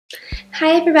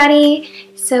Hi everybody!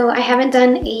 So I haven't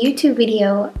done a YouTube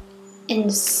video in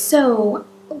so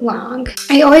long.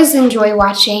 I always enjoy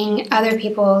watching other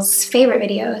people's favorite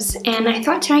videos, and I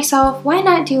thought to myself, why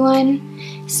not do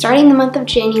one starting the month of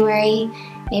January?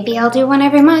 Maybe I'll do one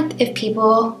every month if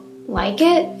people like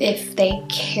it, if they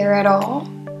care at all.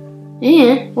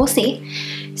 We'll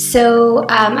see. So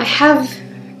I have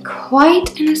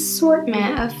quite an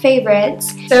assortment of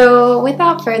favorites. So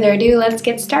without further ado, let's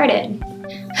get started.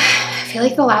 I feel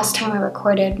like the last time I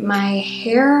recorded, my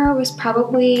hair was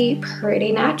probably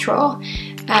pretty natural.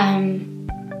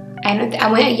 I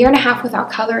went a year and a half without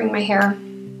coloring my hair,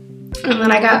 and then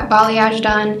I got balayage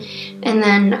done, and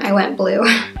then I went blue.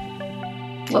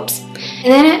 Whoops.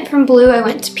 And then from blue I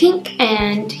went to pink,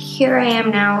 and here I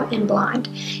am now in blonde.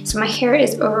 So my hair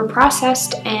is over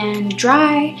processed and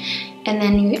dry, and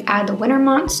then you add the winter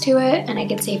months to it and it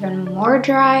gets even more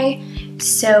dry.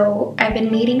 So I've been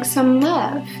needing some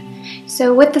love.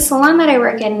 So with the salon that I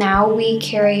work in now, we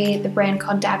carry the brand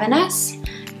called Davines.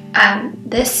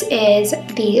 This is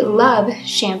the Love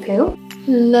shampoo.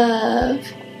 Love.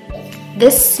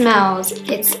 This smells,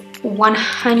 it's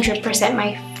 100%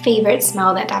 my favorite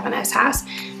smell that Davines has.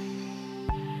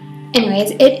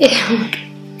 Anyways,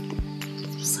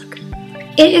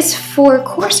 it is for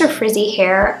coarse or frizzy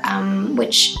hair,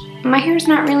 which my hair is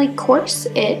not really coarse.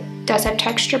 It does have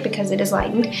texture because it is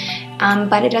lightened,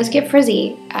 but it does get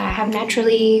frizzy. I have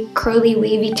naturally curly,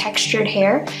 wavy, textured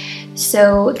hair,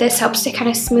 so this helps to kind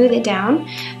of smooth it down.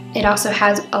 It also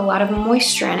has a lot of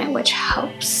moisture in it, which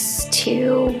helps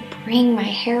to bring my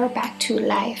hair back to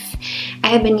life. I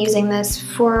have been using this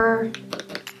for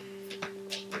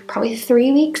probably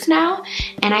 3 weeks now,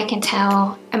 and I can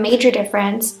tell a major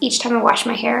difference each time I wash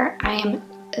my hair. I am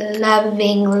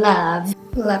loving love.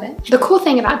 Love it. The cool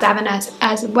thing about Davines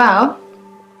as well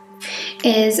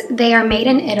is they are made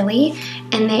in Italy,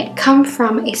 and they come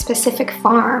from a specific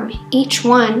farm. Each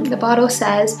one, the bottle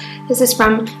says, this is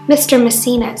from Mr.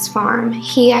 Messina's farm.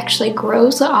 He actually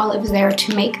grows the olives there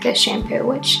to make this shampoo,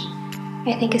 which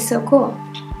I think is so cool.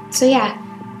 So yeah,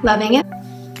 loving it.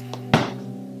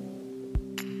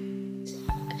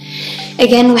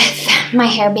 Again, with my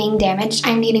hair being damaged,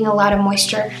 I'm needing a lot of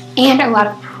moisture and a lot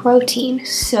of protein.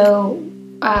 So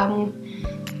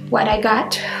what I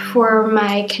got for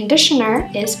my conditioner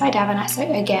is by Davines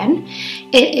again.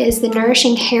 It is the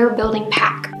Nourishing Hair Building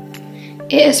Pack.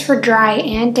 It is for dry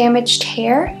and damaged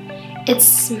hair. It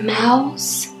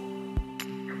smells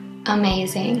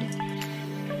amazing.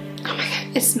 Oh my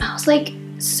god, it smells like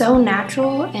so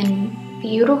natural and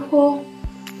beautiful.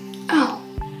 Oh.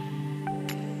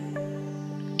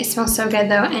 It smells so good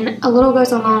though, and a little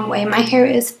goes a long way. My hair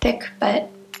is thick, but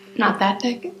not that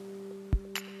thick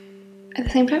at the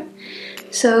same time.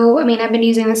 So, I mean, I've been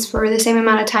using this for the same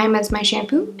amount of time as my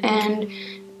shampoo, and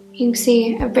you can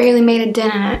see I barely made a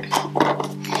dent in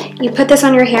it. You put this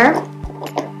on your hair,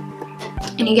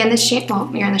 and you get this shampoo.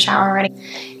 Well, you're in the shower already.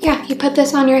 Yeah, you put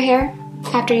this on your hair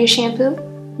after you shampoo,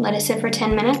 let it sit for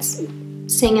 10 minutes,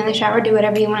 sing in the shower, do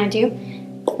whatever you want to do,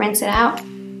 rinse it out,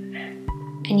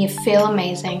 and you feel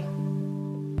amazing.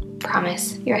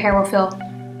 Promise, your hair will feel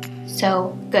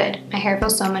so good. My hair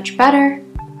feels so much better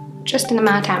just in the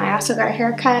amount of time. I also got a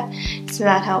haircut, so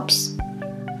that helps.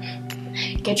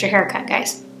 Get your hair cut,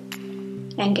 guys,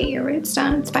 and get your roots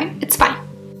done. It's fine. It's fine.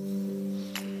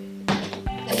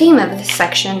 The theme of this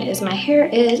section is my hair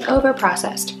is over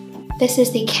processed. This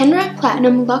is the Kenra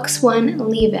Platinum Luxe One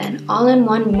Leave-In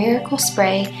All-in-One Miracle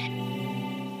Spray.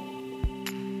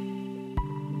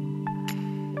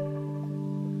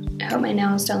 I hope my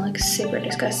nails don't look super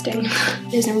disgusting.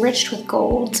 It is enriched with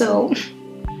gold, so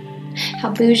how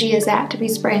bougie is that to be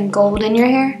spraying gold in your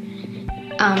hair?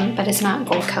 But it's not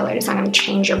gold colored. It's not going to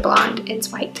change your blonde.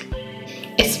 It's white.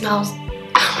 It smells,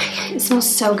 oh my god, it smells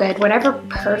so good. Whatever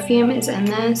perfume is in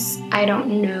this, I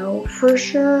don't know for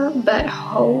sure, but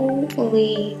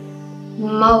holy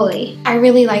moly. I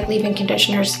really like leave-in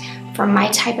conditioners for my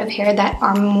type of hair that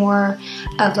are more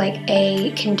of like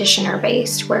a conditioner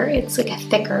based, where it's like a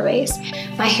thicker base.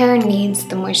 My hair needs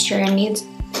the moisture and needs,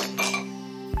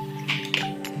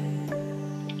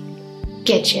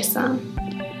 get you some,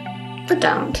 but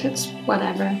don't, it's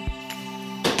whatever.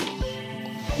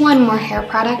 One more hair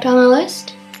product on the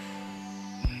list.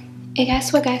 And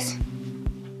guess what, guys?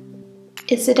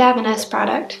 It's the Davines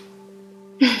product.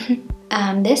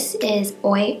 This is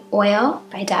Oil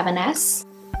by Davines.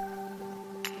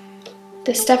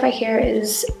 This stuff right here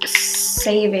is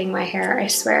saving my hair, I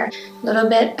swear. A little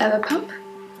bit of a pump.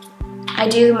 I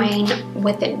do mine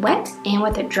with it wet and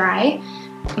with it dry.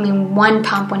 I mean, one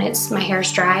pump when my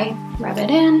hair's dry, rub it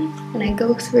in, and I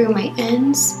go through my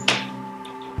ends.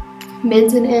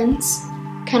 mids and ends,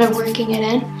 kind of working it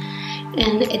in.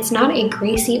 And it's not a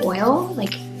greasy oil.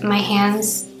 Like my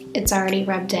hands, it's already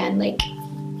rubbed in. Like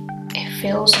it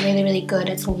feels really, really good.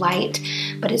 It's light,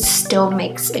 but it still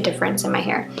makes a difference in my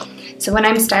hair. So when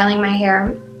I'm styling my hair,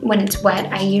 when it's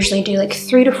wet, I usually do like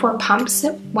 3 to 4 pumps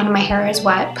when my hair is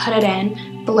wet, put it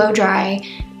in, blow dry,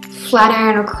 flat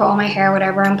iron or curl my hair,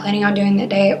 whatever I'm planning on doing that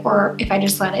day, or if I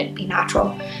just let it be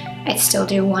natural, I still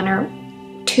do 1 or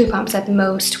 2 pumps at the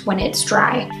most when it's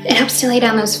dry. It helps to lay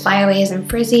down those flyaways and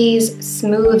frizzies,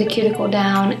 smooth the cuticle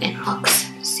down, and looks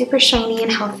super shiny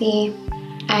and healthy.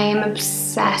 I am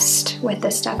obsessed with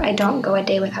this stuff. I don't go a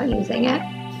day without using it.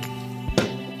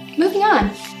 Moving on.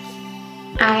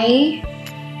 I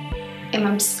am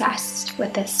obsessed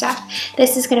with this stuff.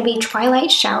 This is going to be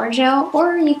Twilight Shower Gel,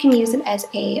 or you can use it as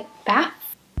a bath.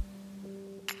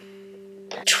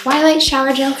 Twilight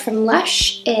Shower Gel from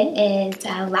Lush. It is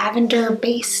lavender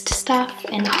based stuff,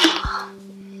 and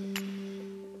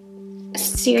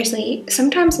seriously,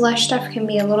 sometimes Lush stuff can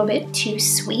be a little bit too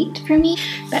sweet for me,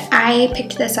 but I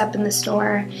picked this up in the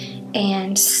store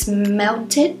and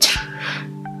smelt it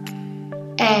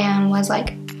and was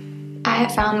like, I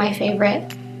have found my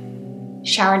favorite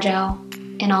shower gel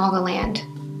in all the land,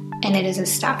 and it is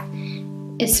this stuff.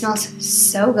 It smells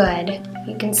so good.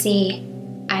 You can see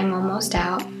I'm almost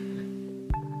out. A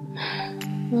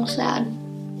little sad.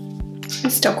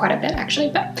 It's still quite a bit actually,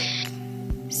 but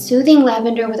soothing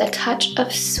lavender with a touch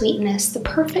of sweetness, the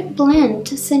perfect blend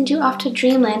to send you off to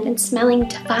dreamland and smelling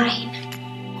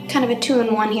divine. Kind of a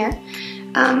 2-in-1 here.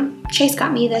 Chase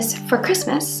got me this for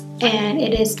Christmas, and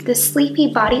it is the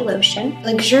Sleepy Body Lotion.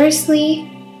 Luxuriously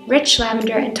rich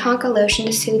lavender and tonka lotion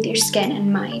to soothe your skin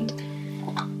and mind.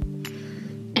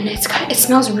 And it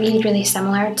smells really, really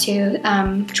similar to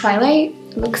Twilight.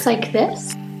 It looks like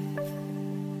this.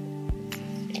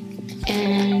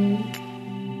 And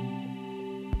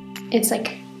it's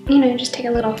like, you know, just take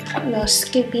a little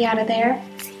scoopy out of there.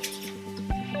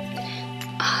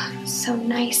 So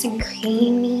nice and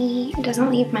creamy. It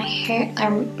doesn't leave my hair or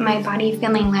my body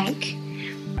feeling like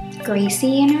greasy,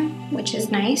 you know, which is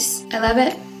nice. I love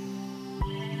it.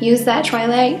 Use that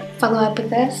Twilight, follow up with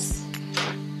this.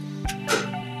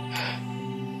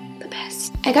 The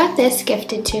best. I got this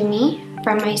gifted to me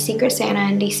from my Secret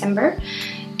Santa in December,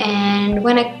 and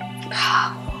when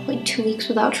like 2 weeks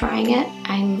without trying it,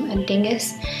 I'm a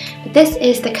dingus. But this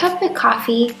is the Cup of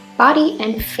Coffee Body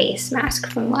and Face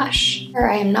Mask from Lush.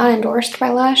 I am not endorsed by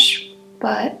Lush,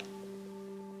 but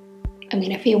I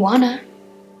mean, if you wanna,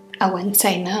 I wouldn't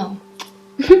say no.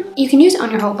 You can use it on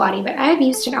your whole body, but I've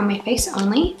used it on my face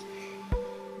only.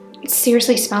 It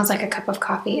seriously smells like a cup of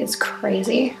coffee. It's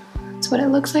crazy. That's what it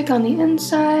looks like on the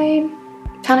inside.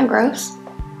 Kind of gross.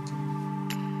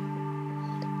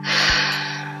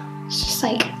 It's just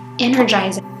like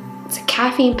energizing. It's a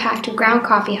caffeine-packed ground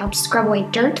coffee, helps scrub away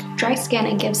dirt, dry skin,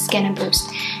 and gives skin a boost.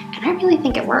 And I really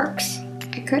think it works.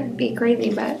 I could be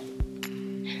crazy, but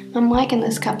I'm liking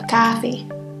this cup of coffee.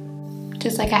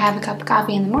 Just like I have a cup of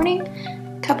coffee in the morning,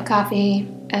 cup of coffee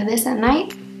this at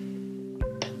night.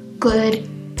 Good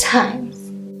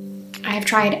times. I've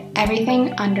tried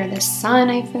everything under the sun,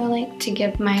 I feel like, to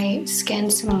give my skin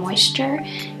some moisture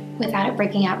without it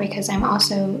breaking out, because I'm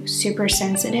also super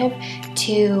sensitive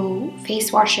to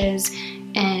face washes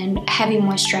and heavy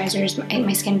moisturizers.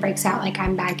 My skin breaks out like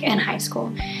I'm back in high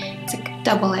school. It's like a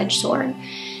double-edged sword.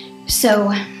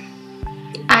 So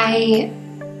I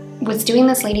was doing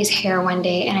this lady's hair one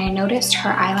day, and I noticed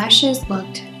her eyelashes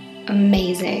looked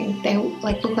amazing. They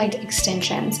looked like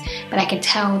extensions, but I could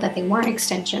tell that they weren't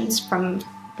extensions from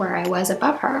where I was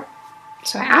above her.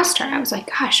 So I asked her, I was like,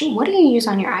 gosh, what do you use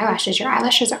on your eyelashes? Your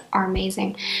eyelashes are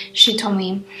amazing. She told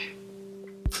me,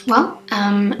 well,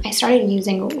 I started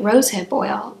using rosehip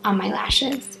oil on my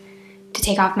lashes to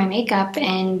take off my makeup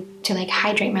and to like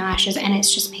hydrate my lashes, and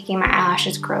it's just making my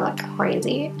eyelashes grow like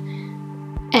crazy.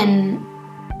 And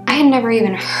I had never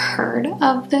even heard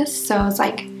of this, so I was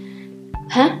like,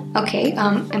 huh, okay,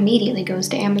 immediately goes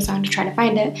to Amazon to try to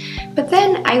find it. But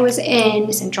then I was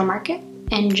in Central Market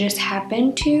and just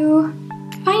happened to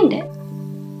find it.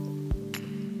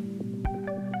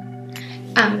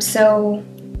 So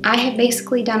I have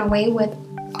basically done away with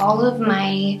all of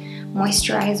my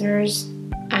moisturizers.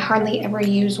 I hardly ever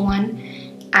use one.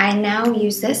 I now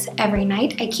use this every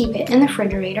night. I keep it in the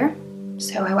refrigerator.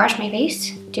 So I wash my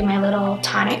face, do my little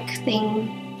tonic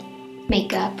thing,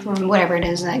 makeup, or whatever it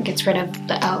is that gets rid of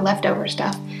the leftover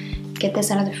stuff. Get this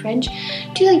out of the fridge,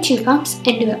 do like 2 pumps,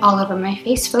 and do it all over my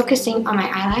face, focusing on my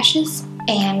eyelashes.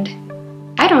 And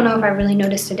I don't know if I really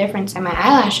noticed a difference in my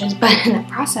eyelashes, but in the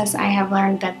process I have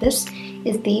learned that this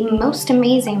is the most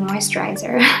amazing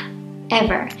moisturizer.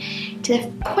 ever, to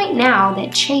the point now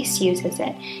that Chase uses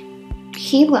it.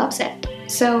 He loves it.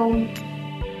 So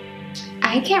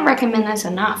I can't recommend this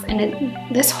enough. And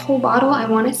this whole bottle, I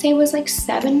want to say, was like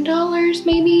 $7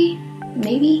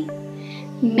 maybe.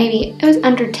 It was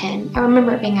under 10. I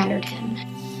remember it being under 10.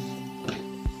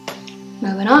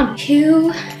 Moving on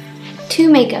to two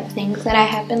makeup things that I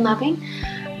have been loving.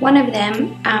 One of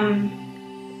them,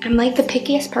 I'm like the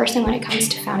pickiest person when it comes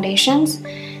to foundations.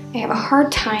 I have a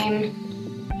hard time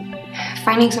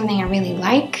finding something I really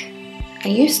like. I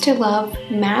used to love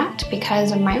matte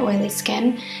because of my oily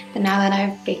skin, but now that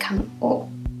I've become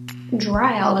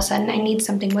dry all of a sudden, I need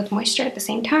something with moisture at the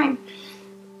same time,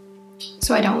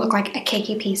 so I don't look like a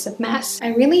cakey piece of mess.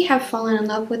 I really have fallen in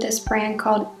love with this brand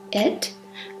called IT.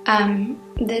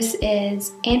 This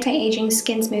is anti-aging,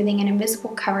 skin smoothing, and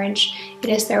invisible coverage. It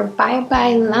is their Bye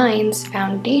Bye Lines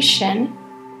foundation.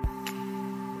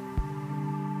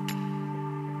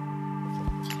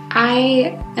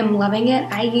 I am loving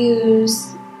it. I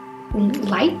use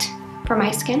light for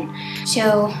my skin.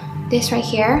 So this right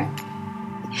here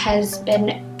has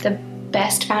been the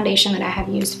best foundation that I have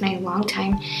used in a long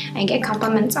time. I get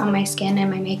compliments on my skin and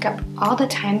my makeup all the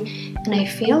time, and I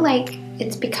feel like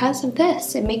it's because of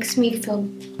this. It makes me feel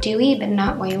dewy but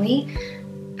not oily.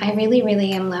 I really,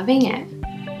 really am loving it.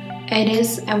 It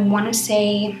is, I want to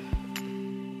say,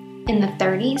 in the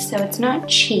 30s, so it's not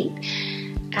cheap,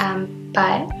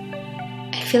 but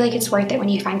I feel like it's worth it when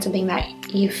you find something that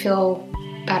you feel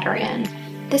better in.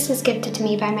 This was gifted to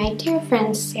me by my dear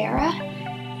friend Sarah.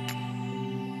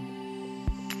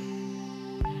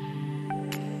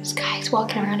 This guy's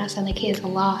walking around outside like he is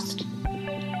lost.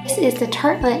 This is the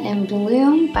Tartelette in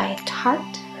Bloom by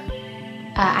Tarte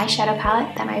eyeshadow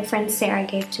palette that my friend Sarah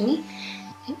gave to me.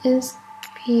 It is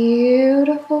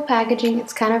beautiful packaging.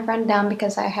 It's kind of run down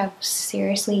because I have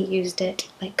seriously used it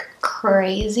like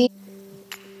crazy.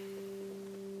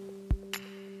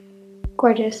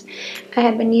 Gorgeous. I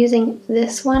have been using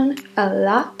this one a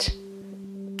lot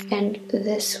and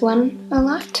this one a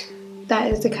lot.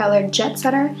 That is the color Jet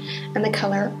Setter and the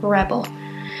color Rebel.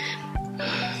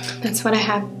 That's what I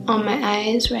have on my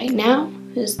eyes right now,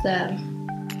 is the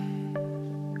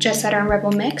Jet Setter and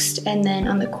Rebel mixed, and then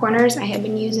on the corners I have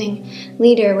been using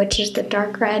Leader, which is the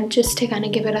dark red, just to kind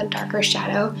of give it a darker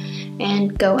shadow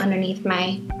and go underneath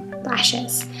my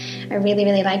lashes. I really,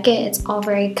 really like it. It's all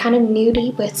very kind of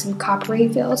nudie with some coppery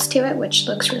feels to it, which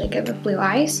looks really good with blue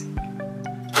eyes.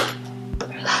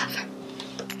 Love.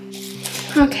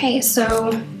 Okay,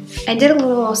 so I did a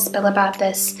little spill about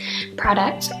this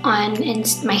product on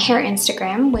my hair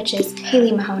Instagram, which is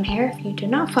Haley Mahone Hair. If you do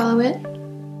not follow it,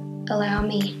 allow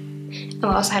me.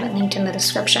 I'll also have it linked in the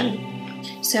description.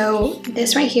 So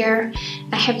this right here,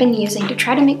 I have been using to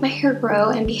try to make my hair grow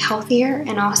and be healthier,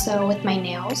 and also with my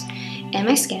nails and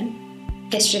my skin.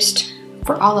 It's just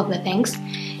for all of the things.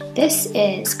 This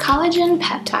is Collagen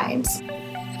Peptides.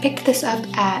 I picked this up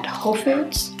at Whole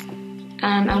Foods.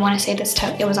 I want to say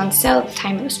it was on sale at the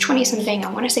time. It was 20 something.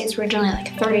 I want to say it's originally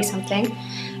like 30 something.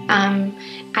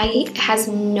 It has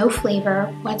no flavor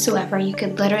whatsoever. You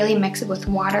could literally mix it with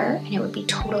water and it would be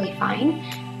totally fine.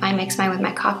 I mix mine with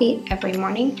my coffee every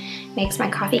morning. Makes my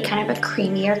coffee kind of a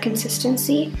creamier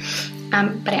consistency.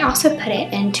 But I also put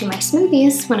it into my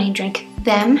smoothies when I drink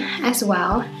them as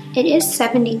well. It is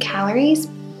 70 calories,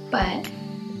 but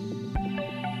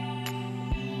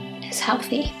it's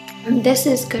healthy. This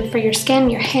is good for your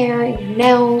skin, your hair, your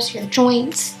nails, your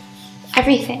joints,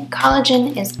 everything.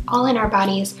 Collagen is all in our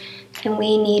bodies and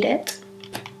we need it.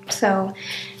 So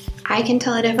I can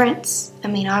tell a difference. I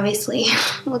mean, obviously,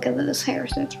 look at this hair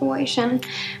situation.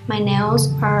 My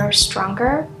nails are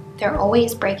stronger. They're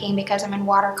always breaking because I'm in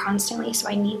water constantly, so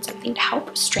I need something to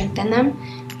help strengthen them.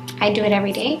 I do it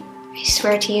every day. I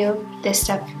swear to you, this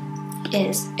stuff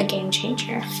is a game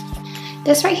changer.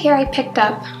 This right here I picked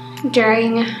up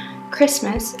during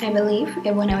Christmas, I believe,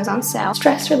 when it was on sale.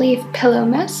 Stress Relief Pillow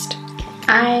Mist.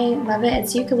 I love it.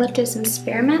 It's eucalyptus and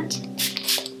spearmint.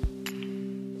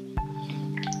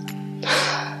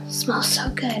 Smells so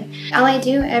good. All I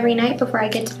do every night before I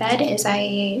get to bed is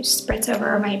I spritz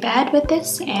over my bed with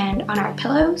this and on our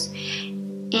pillows,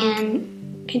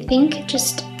 and I think it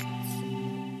just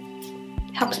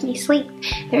helps me sleep.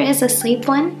 There is a sleep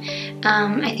one.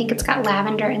 I think it's got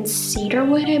lavender and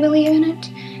cedarwood, I believe, in it.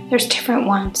 There's different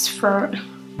ones for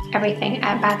everything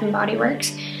at Bath & Body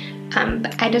Works.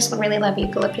 But I just really love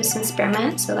eucalyptus and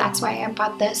spearmint, so that's why I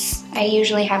bought this. I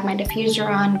usually have my diffuser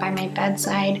on by my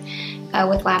bedside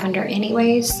with lavender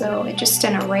anyways, so it's just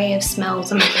an array of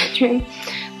smells in my bedroom.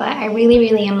 But I really,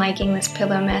 really am liking this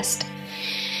pillow mist.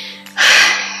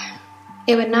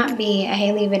 it would not be a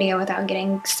Haley video without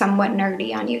getting somewhat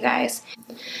nerdy on you guys.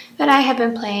 But I have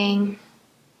been playing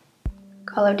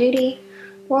Call of Duty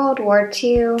World War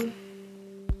II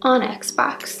on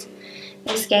Xbox.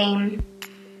 This game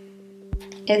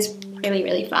is really,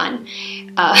 really fun.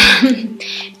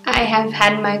 I have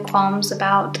had my qualms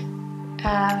about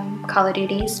Call of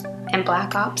Duties and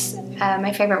Black Ops.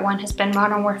 My favorite one has been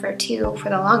Modern Warfare 2 for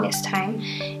the longest time,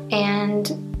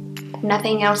 and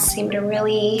nothing else seemed to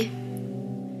really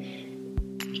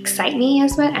excite me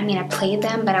as much. I mean, I played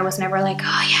them, but I was never like,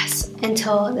 oh yes,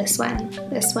 until this one.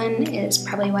 This one is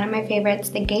probably one of my favorites.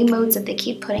 The game modes that they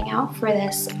keep putting out for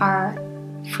this are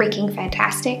freaking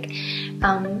fantastic.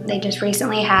 They just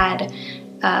recently had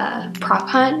Prop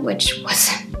Hunt, which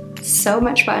was so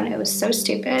much fun. It was so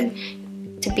stupid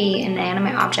to be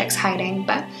inanimate objects hiding,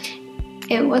 but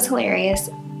it was hilarious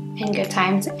and good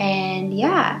times. And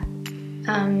yeah,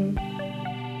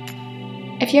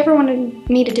 if you ever wanted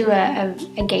me to do a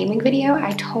gaming video,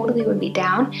 I totally would be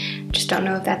down. Just don't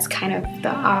know if that's kind of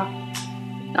the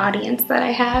audience that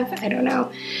I have. I don't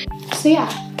know. So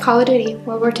yeah, Call of Duty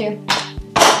World War II.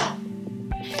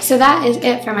 So that is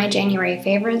it for my January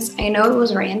favorites. I know it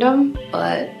was random,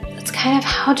 but that's kind of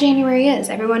how January is.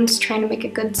 Everyone's trying to make a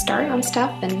good start on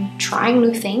stuff and trying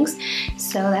new things.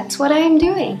 So that's what I am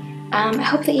doing. I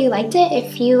hope that you liked it.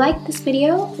 If you liked this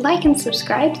video, like and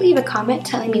subscribe. Leave a comment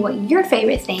telling me what your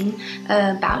favorite thing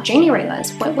about January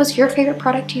was. What was your favorite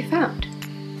product you found?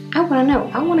 I want to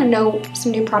know. I want to know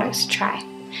some new products to try.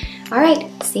 All right,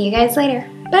 see you guys later.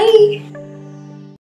 Bye!